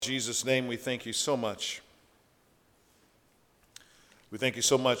In Jesus' name, we thank you so much. We thank you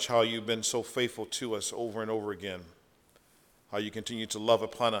so much how you've been so faithful to us over and over again, how you continue to love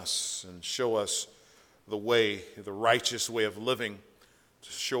upon us and show us the way, the righteous way of living,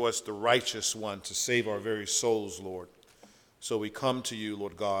 to show us the righteous one to save our very souls, Lord. So we come to you,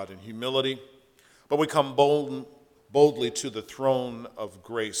 Lord God, in humility, but we come boldly to the throne of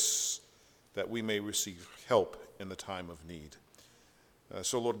grace that we may receive help in the time of need.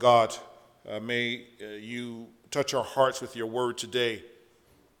 So, Lord God, may you touch our hearts with your word today.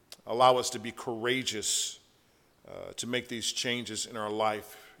 Allow us to be courageous to make these changes in our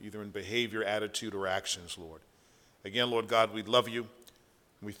life, either in behavior, attitude, or actions, Lord. Again, Lord God, we love you,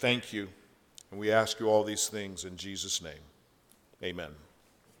 we thank you, and we ask you all these things in Jesus' name. Amen.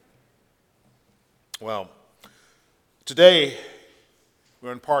 Well, today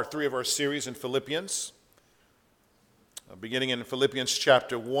we're in part 3 of our series in Philippians. Beginning in Philippians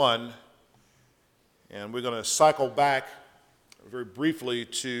chapter 1, and we're going to cycle back very briefly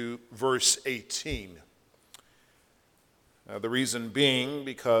to verse 18. The reason being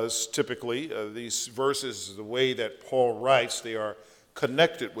because typically these verses, the way that Paul writes, they are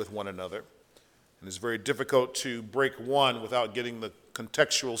connected with one another, and it's very difficult to break one without getting the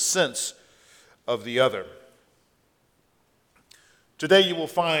contextual sense of the other. Today you will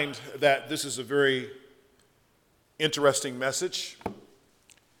find that this is a very interesting message,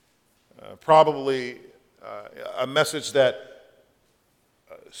 probably a message that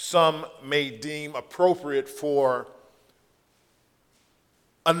some may deem appropriate for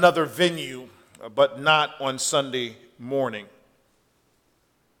another venue, but not on Sunday morning.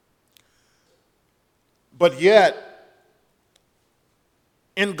 But yet,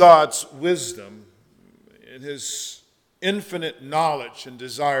 in God's wisdom, in his infinite knowledge and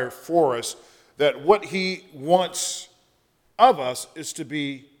desire for us, that what he wants of us is to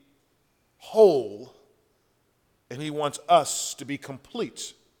be whole, and he wants us to be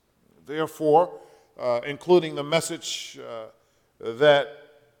complete. Therefore, including the message that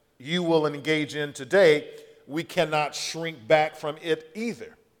you will engage in today, we cannot shrink back from it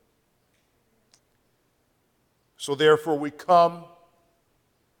either. So therefore, we come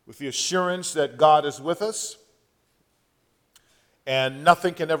with the assurance that God is with us, and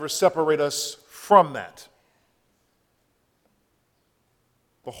nothing can ever separate us from that.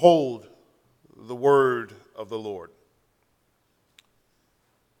 Behold the word of the Lord.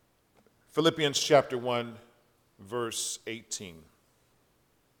 Philippians chapter 1, verse 18.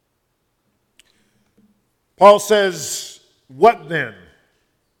 Paul says, "What then?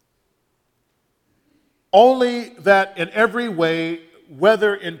 Only that in every way,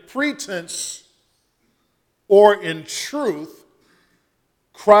 whether in pretense or in truth,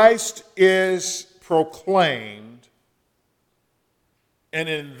 Christ is proclaimed, and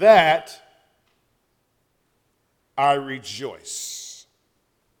in that I rejoice."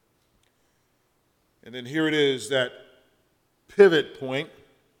 And then here it is, that pivot point.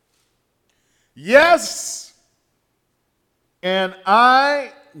 Yes, and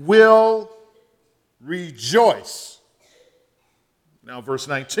I will rejoice. Now, verse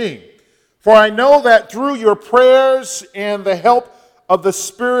 19. "For I know that through your prayers and the help of the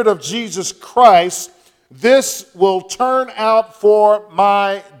Spirit of Jesus Christ, this will turn out for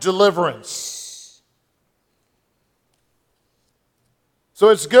my deliverance." So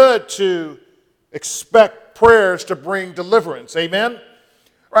it's good to expect prayers to bring deliverance. Amen?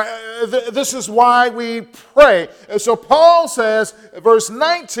 Right? This is why we pray. And so Paul says, verse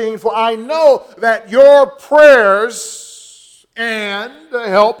 19, "For I know that your prayers and the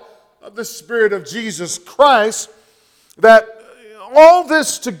help of the Spirit of Jesus Christ, that all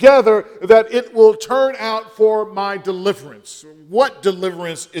this together, that it will turn out for my deliverance." What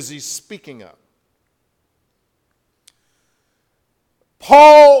deliverance is he speaking of?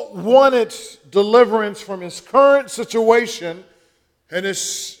 Paul wanted deliverance from his current situation, and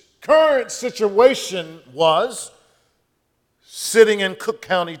his current situation was sitting in Cook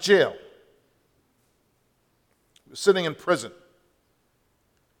County Jail, sitting in prison.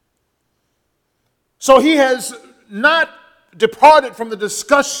 So he has not departed from the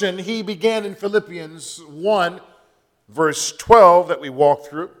discussion he began in Philippians 1, verse 12 that we walked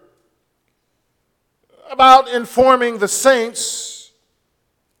through, about informing the saints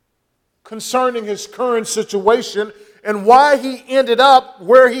concerning his current situation and why he ended up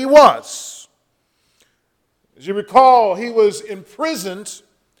where he was. As you recall, he was imprisoned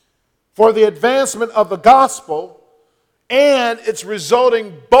for the advancement of the gospel and its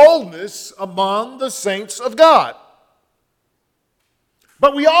resulting boldness among the saints of God.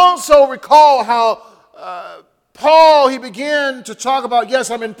 But we also recall how Paul, he began to talk about, yes,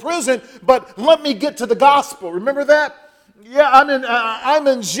 I'm in prison, but let me get to the gospel. Remember that? Yeah, I'm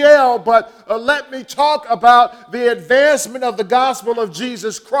in jail, but let me talk about the advancement of the gospel of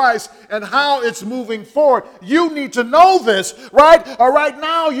Jesus Christ and how it's moving forward. You need to know this, right? Right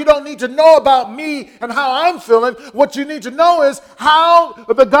now, you don't need to know about me and how I'm feeling. What you need to know is how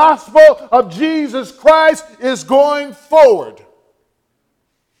the gospel of Jesus Christ is going forward.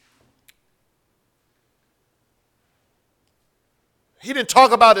 He didn't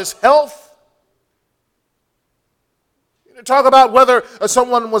talk about his health. Talk about whether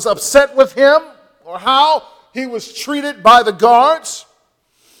someone was upset with him or how he was treated by the guards.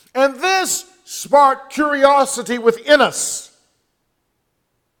 And this sparked curiosity within us.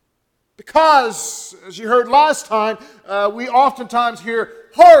 Because, as you heard last time, we oftentimes hear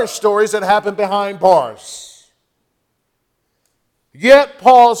horror stories that happen behind bars. Yet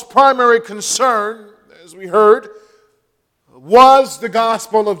Paul's primary concern, as we heard, was the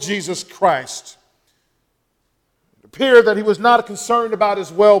gospel of Jesus Christ. Appeared that he was not concerned about his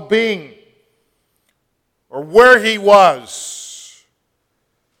well-being or where he was.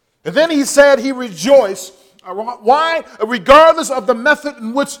 And then he said he rejoiced. Why? Regardless of the method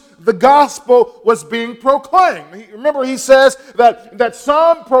in which the gospel was being proclaimed. Remember, he says that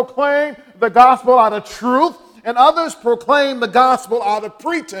some proclaim the gospel out of truth and others proclaim the gospel out of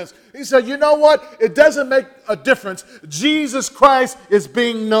pretense. He said, you know what? It doesn't make a difference. Jesus Christ is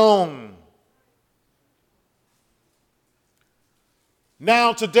being known.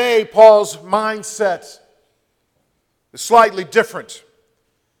 Now today, Paul's mindset is slightly different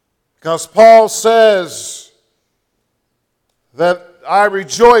because Paul says that I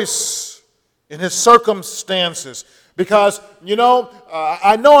rejoice in his circumstances because,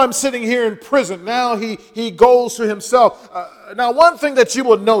 I know I'm sitting here in prison. Now he goes to himself. Now, one thing that you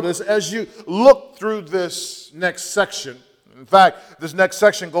will notice as you look through this next section, in fact, this next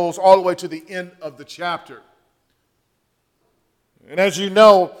section goes all the way to the end of the chapter. And as you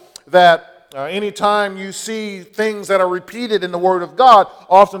know that anytime you see things that are repeated in the Word of God,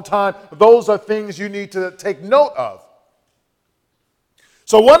 oftentimes those are things you need to take note of.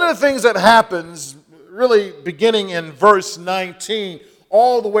 So one of the things that happens, really beginning in verse 19,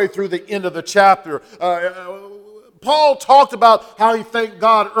 all the way through the end of the chapter, Paul talked about how he thanked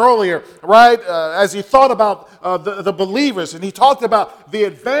God earlier, right, as he thought about the believers, and he talked about the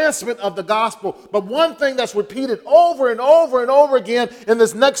advancement of the gospel. But one thing that's repeated over and over and over again in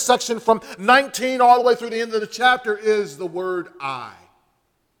this next section from 19 all the way through the end of the chapter is the word I.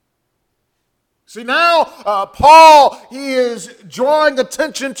 See, now Paul, he is drawing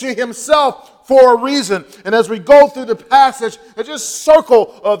attention to himself for a reason. And as we go through the passage, just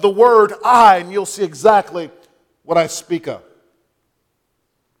circle the word I, and you'll see exactly what I speak of.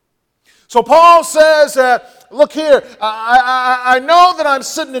 So Paul says, look here, I know that I'm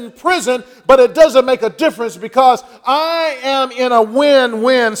sitting in prison, but it doesn't make a difference because I am in a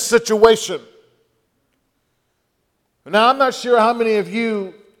win-win situation. Now, I'm not sure how many of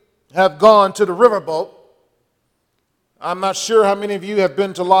you have gone to the riverboat. I'm not sure how many of you have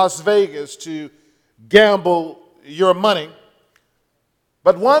been to Las Vegas to gamble your money.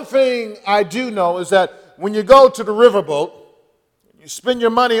 But one thing I do know is that when you go to the riverboat, you spend your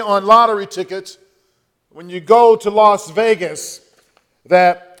money on lottery tickets, when you go to Las Vegas,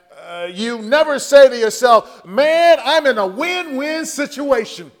 that you never say to yourself, man, I'm in a win-win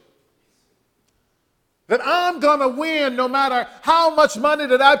situation. That I'm going to win no matter how much money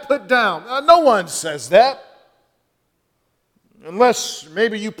that I put down. No one says that. Unless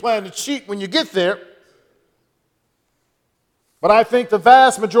maybe you plan to cheat when you get there. But I think the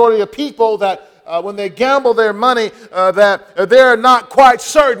vast majority of people that when they gamble their money, that they're not quite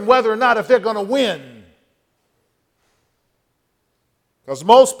certain whether or not if they're going to win. Because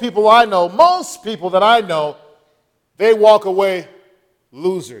most people that I know, they walk away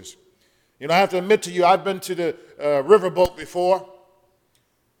losers. I have to admit to you, I've been to the riverboat before.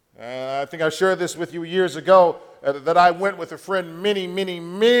 I think I shared this with you years ago, that I went with a friend many, many,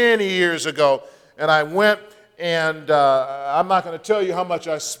 many years ago. And I went, and I'm not going to tell you how much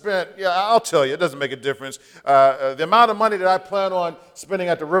I spent. Yeah, I'll tell you. It doesn't make a difference. The amount of money that I plan on spending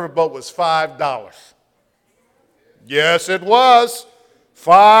at the riverboat was $5. Yes, it was.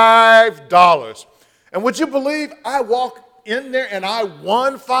 $5. And would you believe I walked in there and I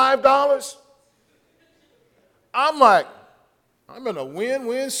won $5? I'm like, I'm in a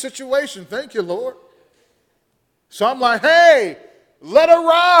win-win situation. Thank you, Lord. So I'm like, hey, let her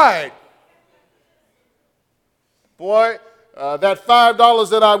ride. Boy, that $5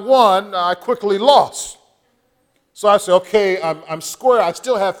 that I won, I quickly lost. So I said, okay, I'm square. I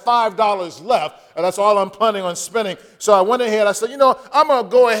still have $5 left, and that's all I'm planning on spending. So I went ahead. I said, I'm going to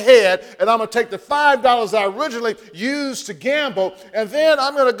go ahead, and I'm going to take the $5 I originally used to gamble, and then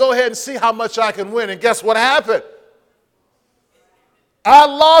I'm going to go ahead and see how much I can win. And guess what happened? I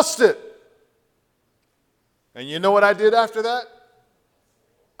lost it. And you know what I did after that?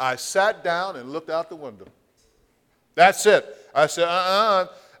 I sat down and looked out the window. That's it. I said,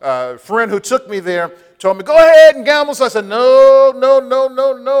 A friend who took me there told me, go ahead and gamble. So I said,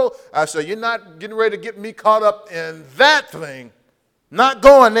 no. I said, you're not getting ready to get me caught up in that thing. Not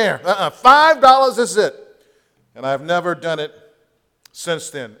going there. $5 is it. And I've never done it since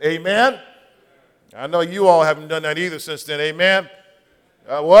then. Amen? I know you all haven't done that either since then. Amen?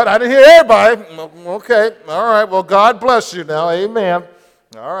 What? I didn't hear everybody. Okay. All right. Well, God bless you now. Amen.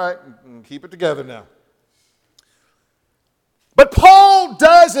 All right. Keep it together now. But Paul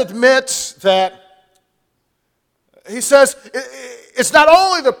does admit that, he says, it's not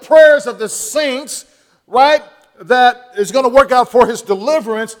only the prayers of the saints, right, that is going to work out for his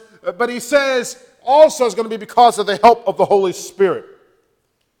deliverance, but he says also it's going to be because of the help of the Holy Spirit.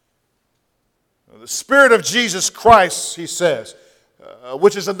 The Spirit of Jesus Christ, he says,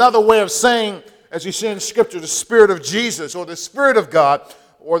 which is another way of saying, as you see in Scripture, the Spirit of Jesus or the Spirit of God,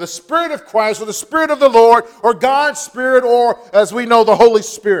 or the Spirit of Christ, or the Spirit of the Lord, or God's Spirit, or, as we know, the Holy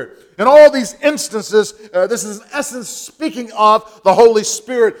Spirit. In all these instances, this is in essence speaking of the Holy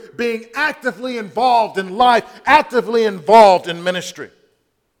Spirit being actively involved in life, actively involved in ministry.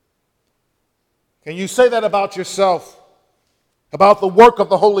 Can you say that about yourself? About the work of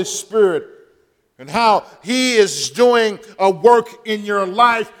the Holy Spirit and how He is doing a work in your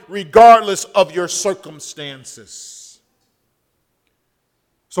life regardless of your circumstances.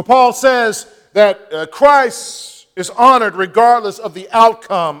 So Paul says that Christ is honored regardless of the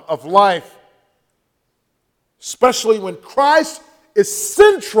outcome of life, especially when Christ is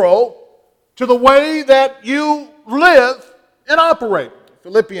central to the way that you live and operate.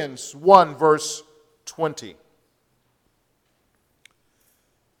 Philippians 1, verse 20.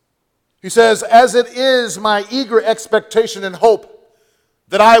 He says, as it is my eager expectation and hope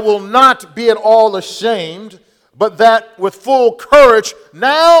that I will not be at all ashamed, but that with full courage,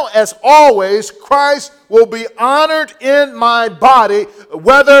 now as always, Christ will be honored in my body,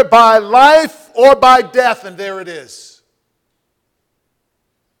 whether by life or by death. And there it is.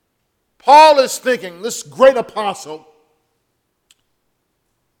 Paul is thinking, this great apostle,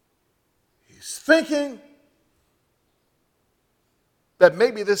 he's thinking that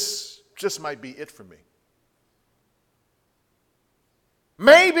maybe this just might be it for me.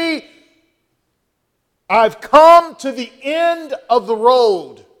 Maybe I've come to the end of the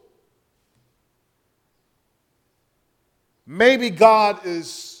road. Maybe God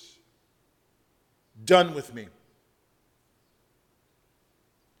is done with me.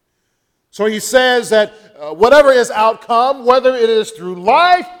 So he says that whatever his outcome, whether it is through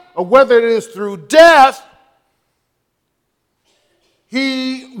life or whether it is through death,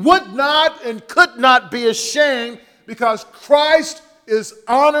 he would not and could not be ashamed because Christ is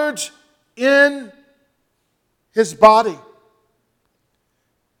honored in his body.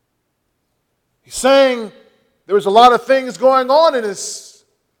 He's saying there was a lot of things going on in his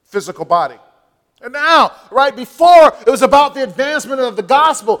physical body. And now, right, before it was about the advancement of the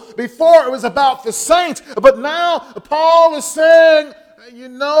gospel, before it was about the saints, but now Paul is saying,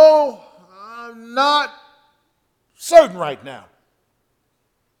 I'm not certain right now.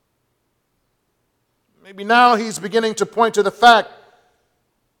 Maybe now he's beginning to point to the fact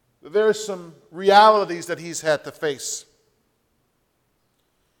that there are some realities that he's had to face.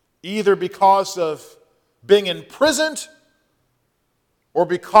 Either because of being imprisoned or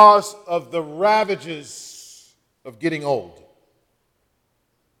because of the ravages of getting old.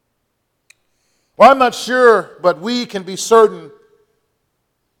 Well, I'm not sure, but we can be certain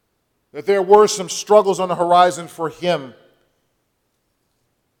that there were some struggles on the horizon for him,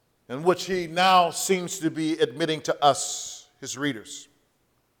 in which he now seems to be admitting to us, his readers.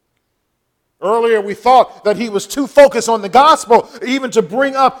 Earlier, we thought that he was too focused on the gospel even to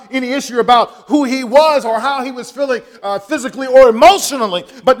bring up any issue about who he was or how he was feeling physically or emotionally.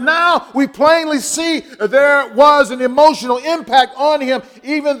 But now we plainly see there was an emotional impact on him,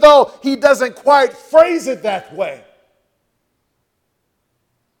 even though he doesn't quite phrase it that way.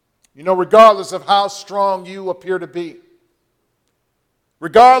 Regardless of how strong you appear to be,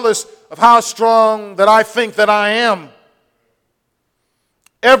 regardless of how strong that I think that I am,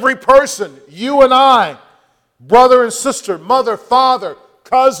 every person, you and I, brother and sister, mother, father,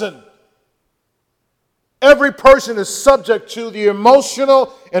 cousin, Every person is subject to the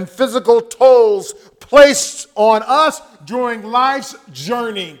emotional and physical tolls placed on us during life's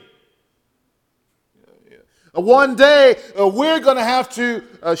journey. One day, we're going to have to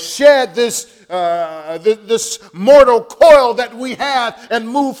shed this mortal coil that we have and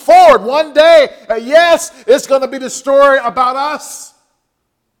move forward. One day, yes, it's going to be the story about us.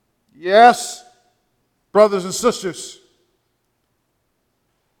 Yes, brothers and sisters.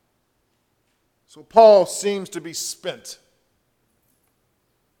 So Paul seems to be spent,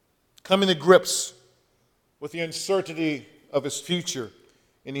 coming to grips with the uncertainty of his future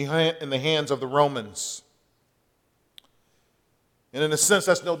in the hands of the Romans. And in a sense,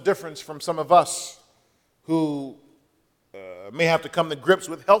 that's no difference from some of us who may have to come to grips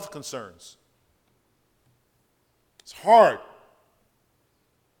with health concerns. It's hard.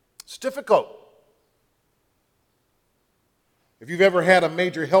 It's difficult. If you've ever had a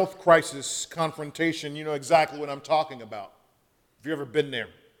major health crisis confrontation, you know exactly what I'm talking about. If you've ever been there.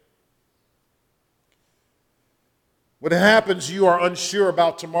 When it happens, you are unsure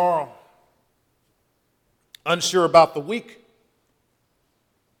about tomorrow, unsure about the week,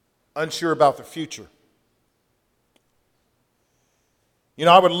 unsure about the future. You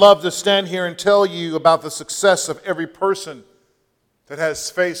know, I would love to stand here and tell you about the success of every person that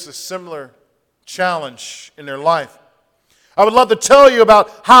has faced a similar challenge in their life. I would love to tell you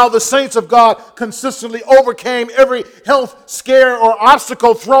about how the saints of God consistently overcame every health scare or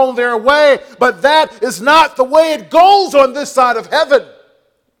obstacle thrown their way, but that is not the way it goes on this side of heaven.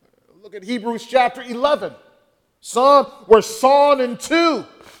 Look at Hebrews chapter 11. Some were sawn in two.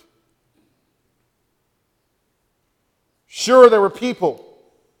 Sure, there were people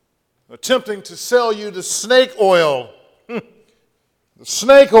attempting to sell you the snake oil. The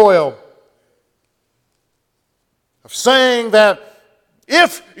snake oil. Of saying that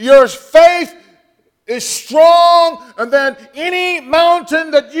if your faith is strong, and then any mountain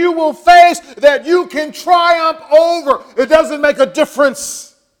that you will face that you can triumph over, it doesn't make a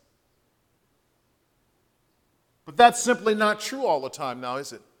difference. But that's simply not true all the time now,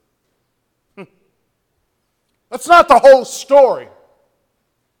 is it? That's not the whole story.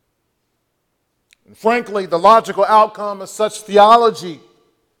 And frankly, the logical outcome of such theology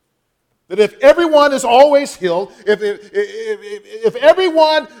that if everyone is always healed, if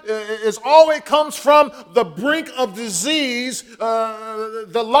everyone is always comes from the brink of disease,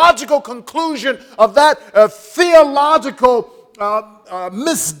 the logical conclusion of that theological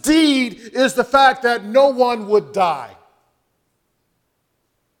misdeed is the fact that no one would die.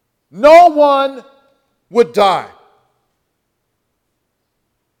 No one would die.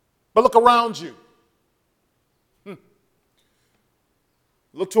 But look around you.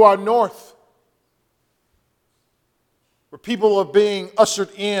 Look to our north, where people are being ushered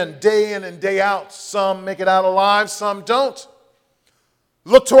in and day out. Some make it out alive, some don't.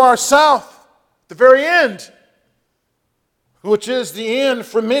 Look to our south, the very end, which is the end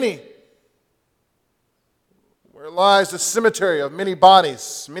for many, where lies the cemetery of many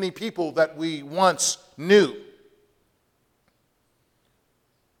bodies, many people that we once knew.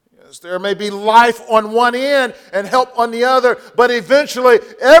 There may be life on one end and help on the other, but eventually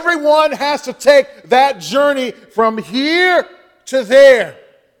everyone has to take that journey from here to there.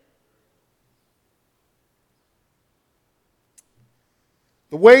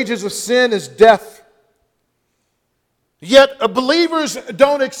 The wages of sin is death. Yet believers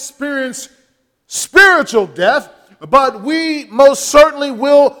don't experience spiritual death, but we most certainly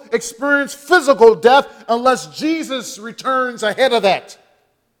will experience physical death unless Jesus returns ahead of that.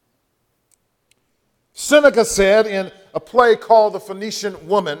 Seneca said in a play called The Phoenician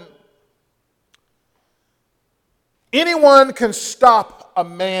Woman, anyone can stop a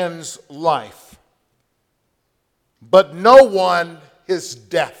man's life, but no one his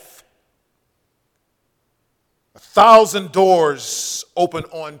death. 1,000 doors open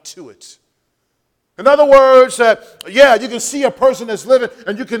onto it. In other words, you can see a person that's living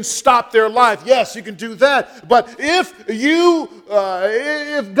and you can stop their life. Yes, you can do that. But if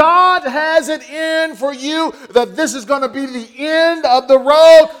God has it in for you that this is going to be the end of the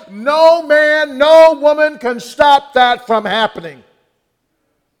road, no man, no woman can stop that from happening.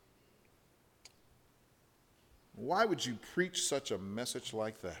 Why would you preach such a message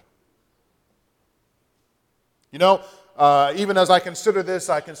like that? You know, even as I consider this,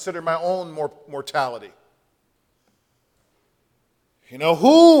 I consider my own mortality. You know,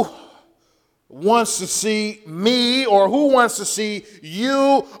 who wants to see me or who wants to see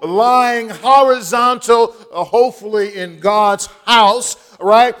you lying horizontal, hopefully in God's house,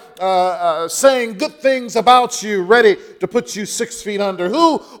 right, saying good things about you, ready to put you 6 feet under.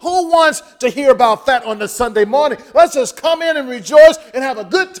 Who wants to hear about that on the Sunday morning? Let's just come in and rejoice and have a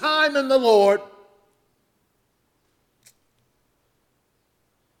good time in the Lord.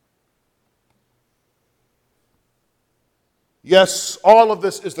 Yes, all of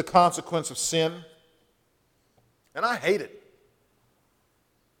this is the consequence of sin, and I hate it.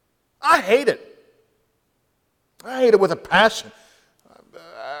 I hate it. I hate it with a passion.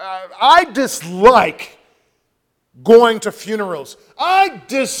 I dislike going to funerals. I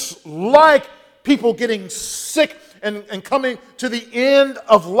dislike people getting sick and coming to the end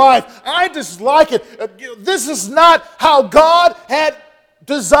of life. I dislike it. This is not how God had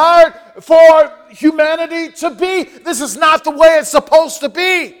desired for humanity to be. This is not the way it's supposed to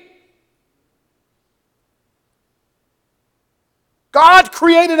be. God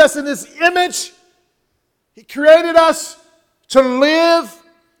created us in His image. He created us to live,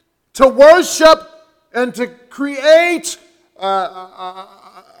 to worship, and to create an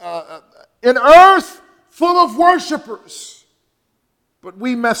earth full of worshipers. But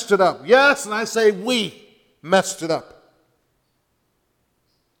we messed it up. Yes, and I say we messed it up.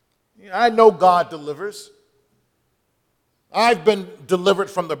 I know God delivers. I've been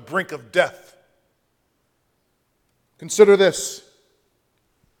delivered from the brink of death. Consider this.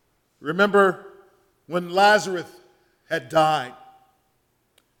 Remember when Lazarus had died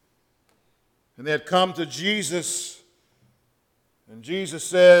and they had come to Jesus, and Jesus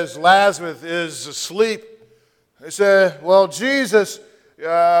says, Lazarus is asleep. They said, well, Jesus,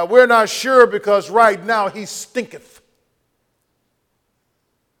 we're not sure because right now he stinketh.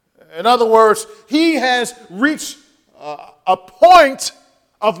 In other words, he has reached a point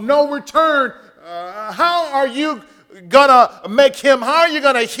of no return. How are you gonna make him? How are you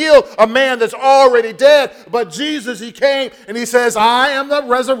gonna heal a man that's already dead? But Jesus, he came and he says, I am the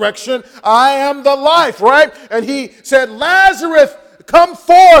resurrection, I am the life, right? And he said, Lazarus, come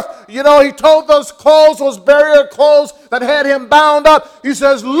forth. You know, he told those clothes, those burial clothes that had him bound up, he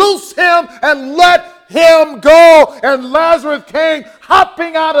says, loose him and let him go. And Lazarus came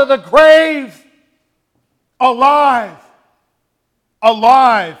hopping out of the grave, alive.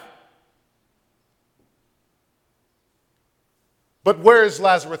 But where is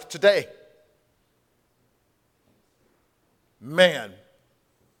Lazarus today? Man,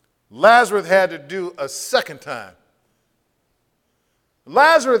 Lazarus had to do a second time.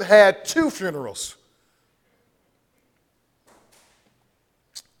 Lazarus had 2 funerals.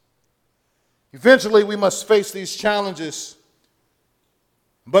 Eventually, we must face these challenges.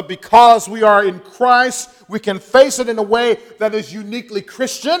 But because we are in Christ, we can face it in a way that is uniquely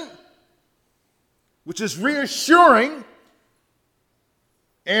Christian, which is reassuring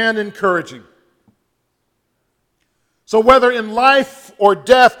and encouraging. So whether in life or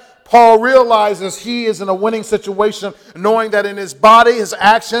death, Paul realizes he is in a winning situation, knowing that in his body, his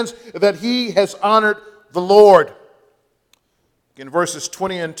actions, that he has honored the Lord. In verses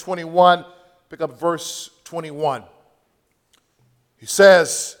 20 and 21, pick up verse 21. He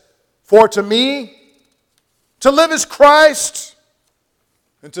says, for to me, to live is Christ,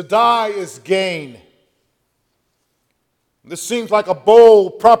 and to die is gain. This seems like a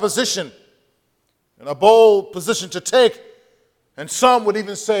bold proposition and a bold position to take. And some would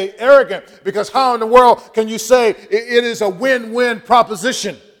even say arrogant, because how in the world can you say it is a win-win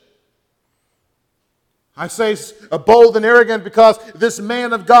proposition? I say bold and arrogant because this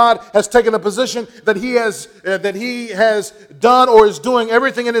man of God has taken a position that he has done or is doing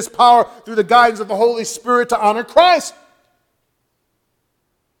everything in his power through the guidance of the Holy Spirit to honor Christ.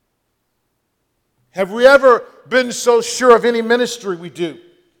 Have we ever been so sure of any ministry we do?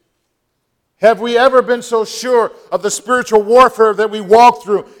 Have we ever been so sure of the spiritual warfare that we walk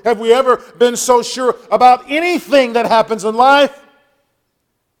through? Have we ever been so sure about anything that happens in life?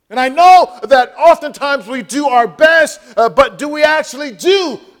 And I know that oftentimes we do our best, but do we actually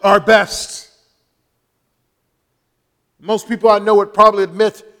do our best? Most people I know would probably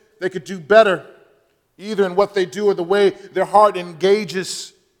admit they could do better, either in what they do or the way their heart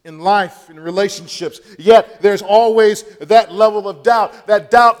engages in life, in relationships. Yet there's always that level of doubt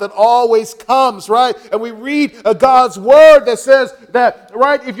that always comes, right? And we read God's word that says that,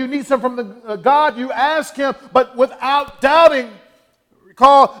 right, if you need something from God, you ask him, but without doubting.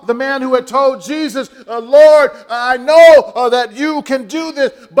 Recall the man who had told Jesus, Lord, I know that you can do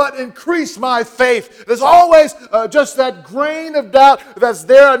this, but increase my faith. There's always just that grain of doubt that's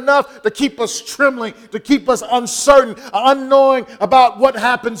there enough to keep us trembling, to keep us uncertain, unknowing about what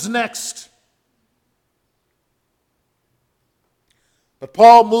happens next. But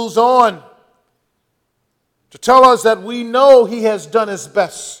Paul moves on to tell us that we know he has done his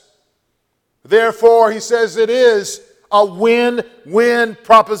best. Therefore, he says it is a win-win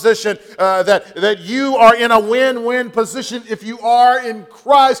proposition, that you are in a win-win position if you are in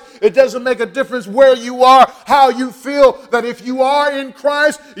Christ. It doesn't make a difference where you are, how you feel, that if you are in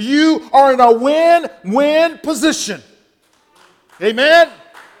Christ, you are in a win-win position. Amen?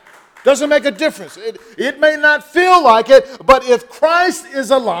 Doesn't make a difference. It may not feel like it, but if Christ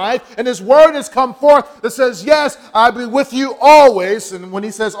is alive and his word has come forth that says, yes, I'll be with you always. And when he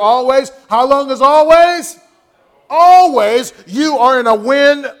says always, how long is always? Always, you are in a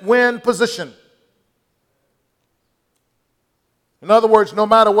win-win position. In other words, no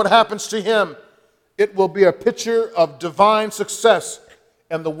matter what happens to him, it will be a picture of divine success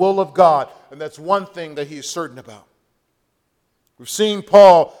and the will of God. And that's one thing that he is certain about. We've seen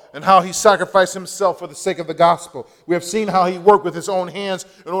Paul and how he sacrificed himself for the sake of the gospel. We have seen how he worked with his own hands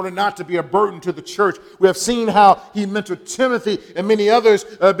in order not to be a burden to the church. We have seen how he mentored Timothy and many others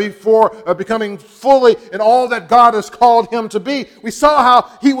before becoming fully in all that God has called him to be. We saw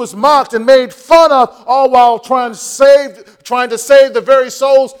how he was mocked and made fun of, all while trying to save the very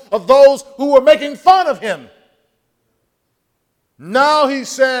souls of those who were making fun of him. Now he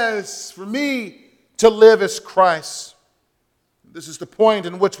says, for me to live is Christ. This is the point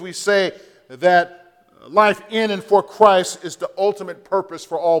in which we say that life in and for Christ is the ultimate purpose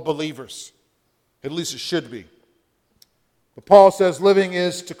for all believers. At least it should be. But Paul says living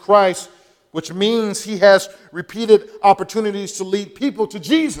is to Christ, which means he has repeated opportunities to lead people to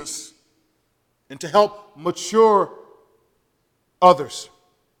Jesus and to help mature others.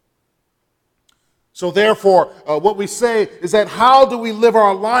 So therefore, what we say is that how do we live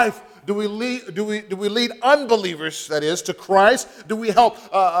our life? Do we lead unbelievers, that is, to Christ? Do we help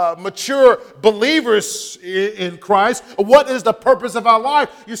mature believers in Christ? What is the purpose of our life?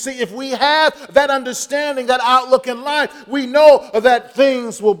 You see, if we have that understanding, that outlook in life, we know that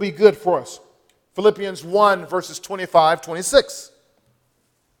things will be good for us. Philippians 1, verses 25, 26.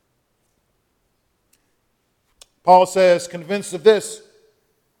 Paul says, convinced of this,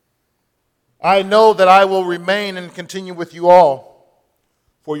 I know that I will remain and continue with you all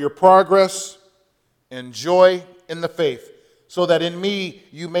for your progress and joy in the faith, so that in me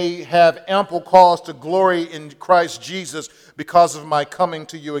you may have ample cause to glory in Christ Jesus because of my coming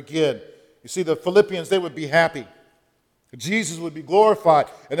to you again. You see, the Philippians, they would be happy. Jesus would be glorified,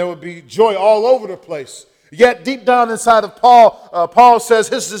 and there would be joy all over the place. Yet deep down inside of Paul, Paul says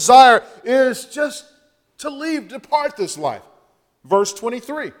his desire is just to depart this life. Verse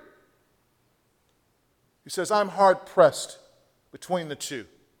 23. He says, I'm hard pressed between the two.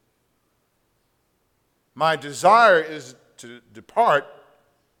 My desire is to depart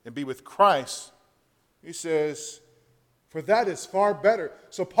and be with Christ. He says, for that is far better.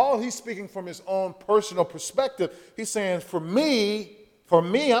 So Paul, he's speaking from his own personal perspective. He's saying, for me,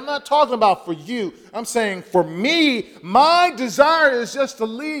 I'm not talking about for you. I'm saying for me, my desire is just to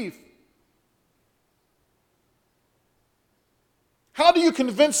leave. How do you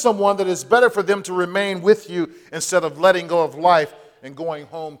convince someone that it's better for them to remain with you instead of letting go of life and going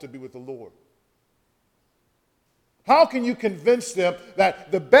home to be with the Lord? How can you convince them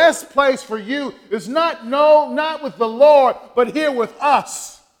that the best place for you is not with the Lord, but here with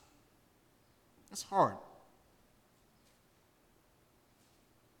us? That's hard.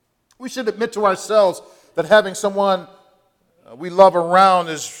 We should admit to ourselves that having someone we love around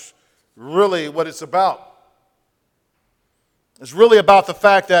is really what it's about. It's really about the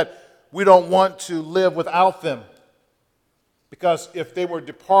fact that we don't want to live without them. Because if they were to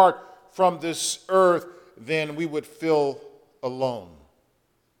depart from this earth, then we would feel alone.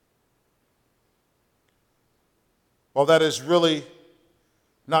 While that is really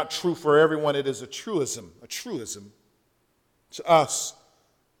not true for everyone, it is a truism to us,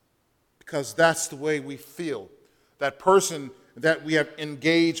 because that's the way we feel. That person that we have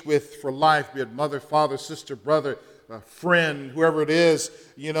engaged with for life, be it mother, father, sister, brother, friend, whoever it is,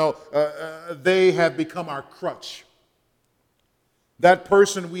 they have become our crutch. That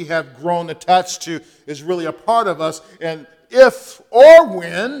person we have grown attached to is really a part of us, and if or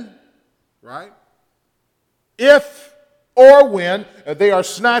when they are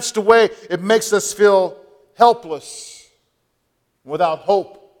snatched away, it makes us feel helpless, without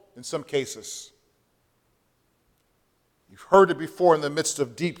hope in some cases. You've heard it before in the midst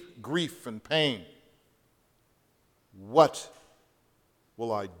of deep grief and pain. What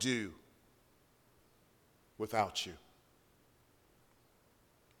will I do without you?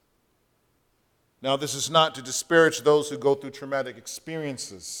 Now, this is not to disparage those who go through traumatic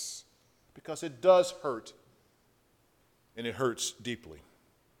experiences, because it does hurt, and it hurts deeply.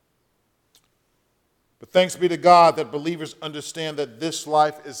 But thanks be to God that believers understand that this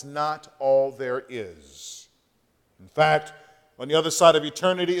life is not all there is. In fact, on the other side of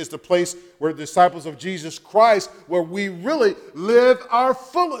eternity is the place where the disciples of Jesus Christ, where we really live our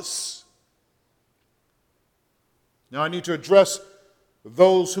fullest. Now I need to address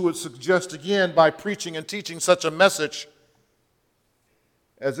those who would suggest again by preaching and teaching such a message,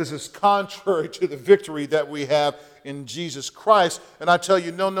 as this is contrary to the victory that we have in Jesus Christ. And I tell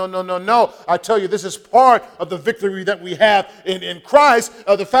you, no. I tell you, this is part of the victory that we have in Christ,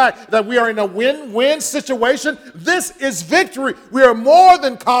 of the fact that we are in a win-win situation. This is victory. We are more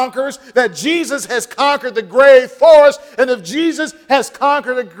than conquerors, that Jesus has conquered the grave for us. And if Jesus has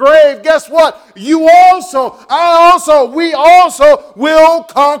conquered the grave, guess what? You also, we also will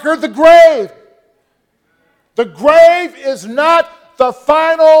conquer the grave. The grave is not the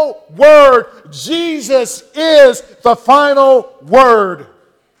final word. Jesus is the final word.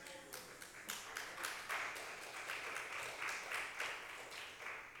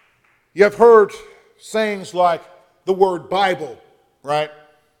 You have heard sayings like the word Bible, right?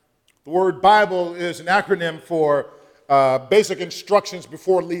 The word Bible is an acronym for basic instructions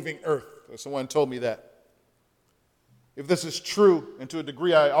before leaving earth. Someone told me that. If this is true, and to a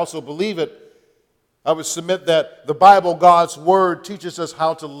degree I also believe it, I would submit that the Bible, God's Word, teaches us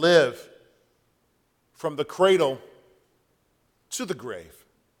how to live from the cradle to the grave.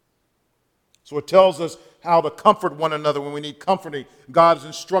 So it tells us how to comfort one another when we need comforting. God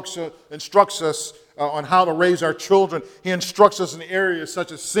instructs us on how to raise our children. He instructs us in areas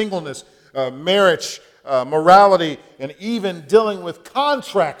such as singleness, marriage, morality, and even dealing with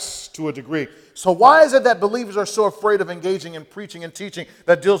contracts to a degree. So why is it that believers are so afraid of engaging in preaching and teaching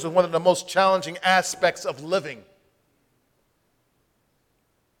that deals with one of the most challenging aspects of living?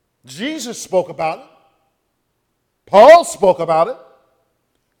 Jesus spoke about it. Paul spoke about it.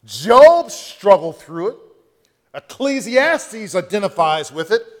 Job struggled through it. Ecclesiastes identifies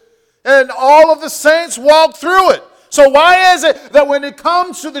with it. And all of the saints walk through it. So why is it that when it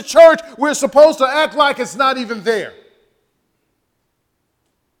comes to the church, we're supposed to act like it's not even there?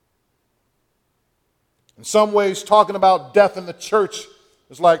 In some ways, talking about death in the church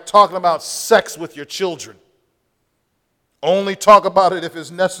is like talking about sex with your children. Only talk about it if it's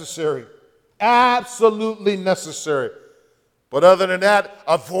necessary. Absolutely necessary. But other than that,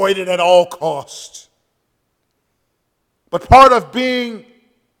 avoid it at all costs. But part of being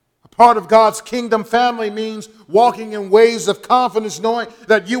a part of God's kingdom family means walking in ways of confidence, knowing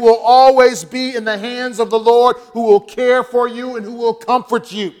that you will always be in the hands of the Lord, who will care for you and who will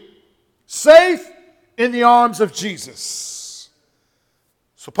comfort you. Safe in the arms of Jesus.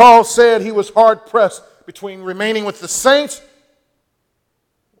 So Paul said he was hard-pressed between remaining with the saints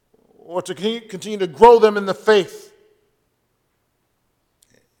or to continue to grow them in the faith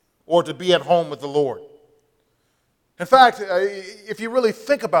or to be at home with the Lord. In fact, if you really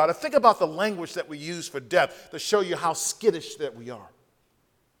think about it, think about the language that we use for death to show you how skittish that we are.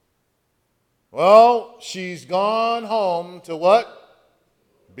 Well, she's gone home to what?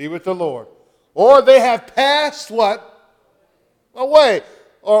 Be with the Lord. Or they have passed what? Away.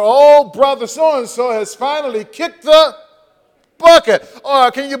 Or old brother so-and-so has finally kicked the bucket.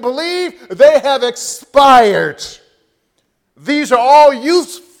 Or can you believe they have expired? These are all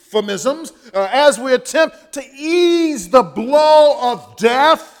euphemisms as we attempt to ease the blow of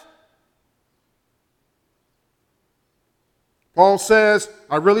death. Paul says,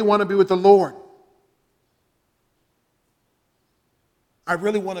 I really want to be with the Lord. I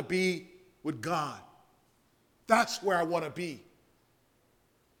really want to be with God. That's where I want to be.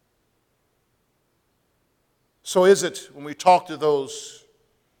 So is it when we talk to those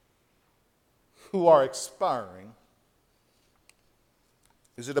who are expiring,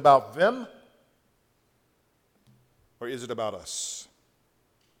 is it about them or is it about us?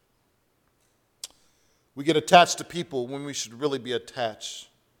 We get attached to people when we should really be attached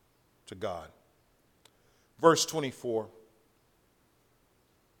to God. Verse 24.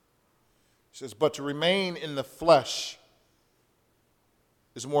 He says, but to remain in the flesh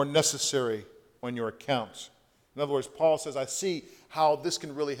is more necessary on your account. In other words, Paul says, I see how this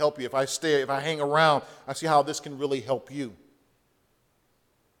can really help you. If I hang around, I see how this can really help you.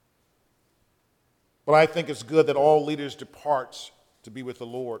 But I think it's good that all leaders depart to be with the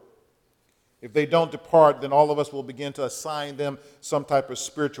Lord. If they don't depart, then all of us will begin to assign them some type of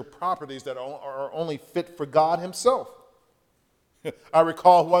spiritual properties that are only fit for God himself. I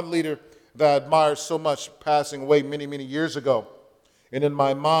recall one leader that I admired so much passing away many, many years ago. And in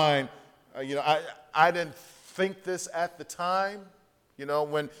my mind, I didn't think this at the time.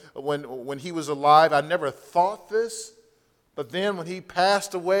 When he was alive, I never thought this. But then when he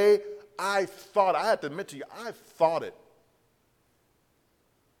passed away, I had to admit to you, I thought it.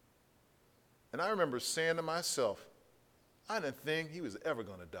 And I remember saying to myself, I didn't think he was ever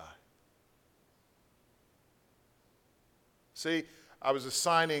going to die. See, I was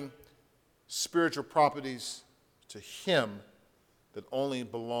assigning spiritual properties to him that only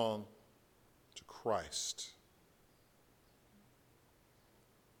belong to Christ.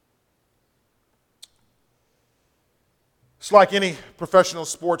 It's like any professional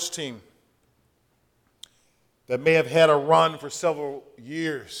sports team that may have had a run for several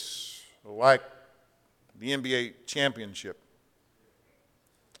years, like the NBA championship.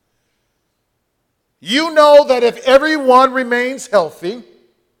 You know that if everyone remains healthy,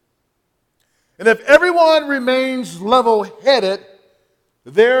 and if everyone remains level-headed,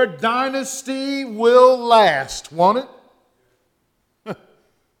 their dynasty will last, won't it?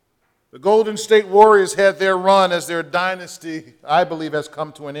 The Golden State Warriors had their run as their dynasty, I believe, has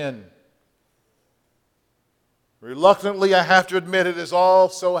come to an end. Reluctantly, I have to admit it has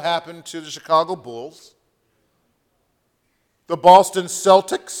also happened to the Chicago Bulls, the Boston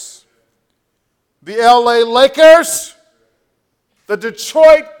Celtics, the LA Lakers, the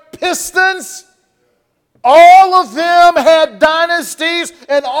Detroit Pistons. All of them had dynasties,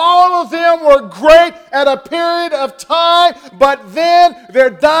 and all of them were great at a period of time, but then their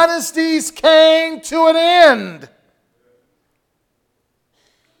dynasties came to an end. Of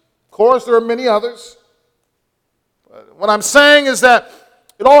course, there are many others. What I'm saying is that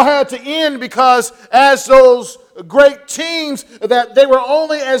it all had to end because as those great teams, that they were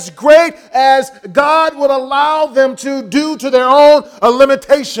only as great as God would allow them to due to their own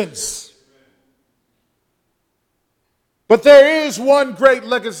limitations. But there is one great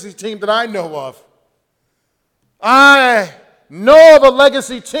legacy team that I know of. I know of a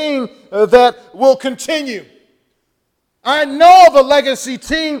legacy team that will continue. I know of a legacy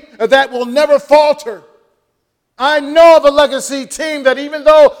team that will never falter. I know of a legacy team that even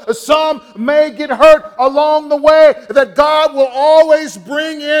though some may get hurt along the way, that God will always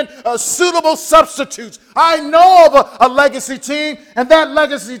bring in suitable substitutes. I know of a legacy team, and that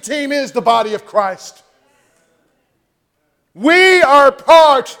legacy team is the body of Christ. We are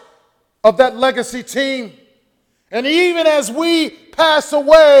part of that legacy team. And even as we pass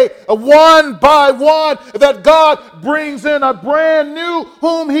away one by one, that God brings in a brand new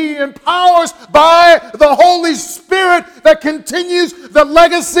whom he empowers by the Holy Spirit that continues the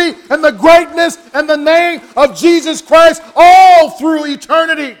legacy and the greatness and the name of Jesus Christ all through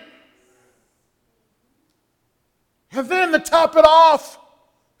eternity. And then to top it off,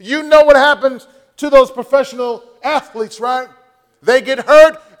 you know what happens to those professional athletes, right? They get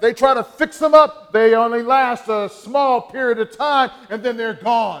hurt, they try to fix them up, they only last a small period of time, and then they're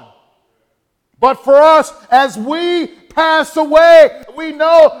gone. But for us, as we pass away, we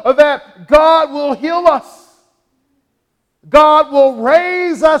know that God will heal us. God will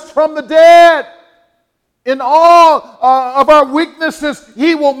raise us from the dead. In all of our weaknesses,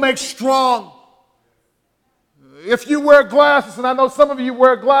 he will make strong. If you wear glasses, and I know some of you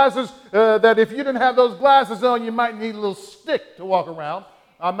wear glasses, that if you didn't have those glasses on, you might need a little stick to walk around.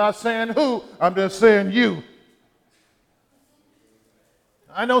 I'm not saying who, I'm just saying you.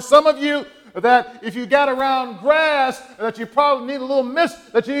 I know some of you that if you got around grass, that you probably need a little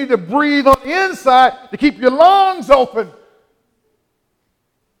mist that you need to breathe on the inside to keep your lungs open.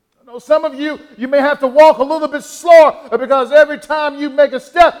 I know some of you, you may have to walk a little bit slower because every time you make a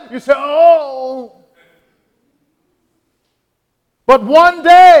step, you say, oh. But one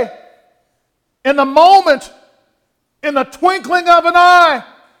day, in a moment, in the twinkling of an eye,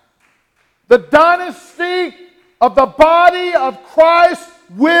 the dynasty of the body of Christ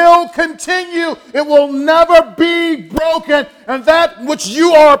will continue. It will never be broken. And that which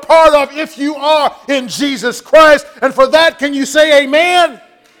you are a part of, if you are in Jesus Christ. And for that, can you say amen?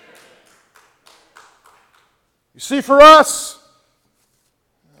 You see, for us,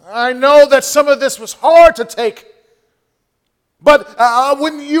 I know that some of this was hard to take. But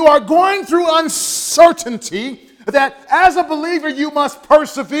when you are going through uncertainty, that as a believer you must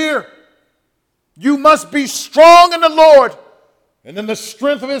persevere. You must be strong in the Lord and in the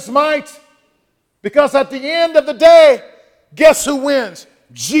strength of his might. Because at the end of the day, guess who wins?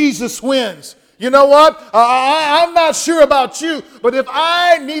 Jesus wins. You know what? I'm not sure about you, but if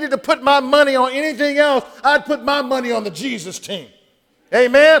I needed to put my money on anything else, I'd put my money on the Jesus team.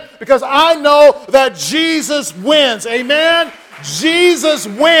 Amen? Because I know that Jesus wins. Amen? Jesus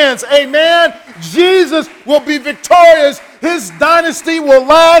wins. Amen? Jesus will be victorious. His dynasty will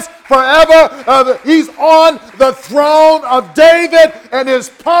last forever. He's on the throne of David and is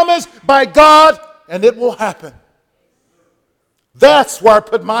promised by God, and it will happen. That's where I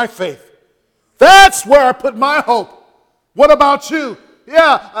put my faith. That's where I put my hope. What about you?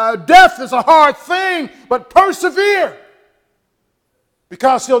 Yeah, death is a hard thing, but persevere,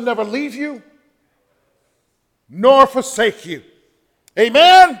 because he'll never leave you nor forsake you.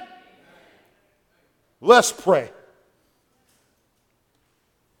 Amen? Let's pray.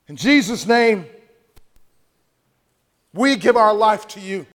 In Jesus' name, we give our life to you.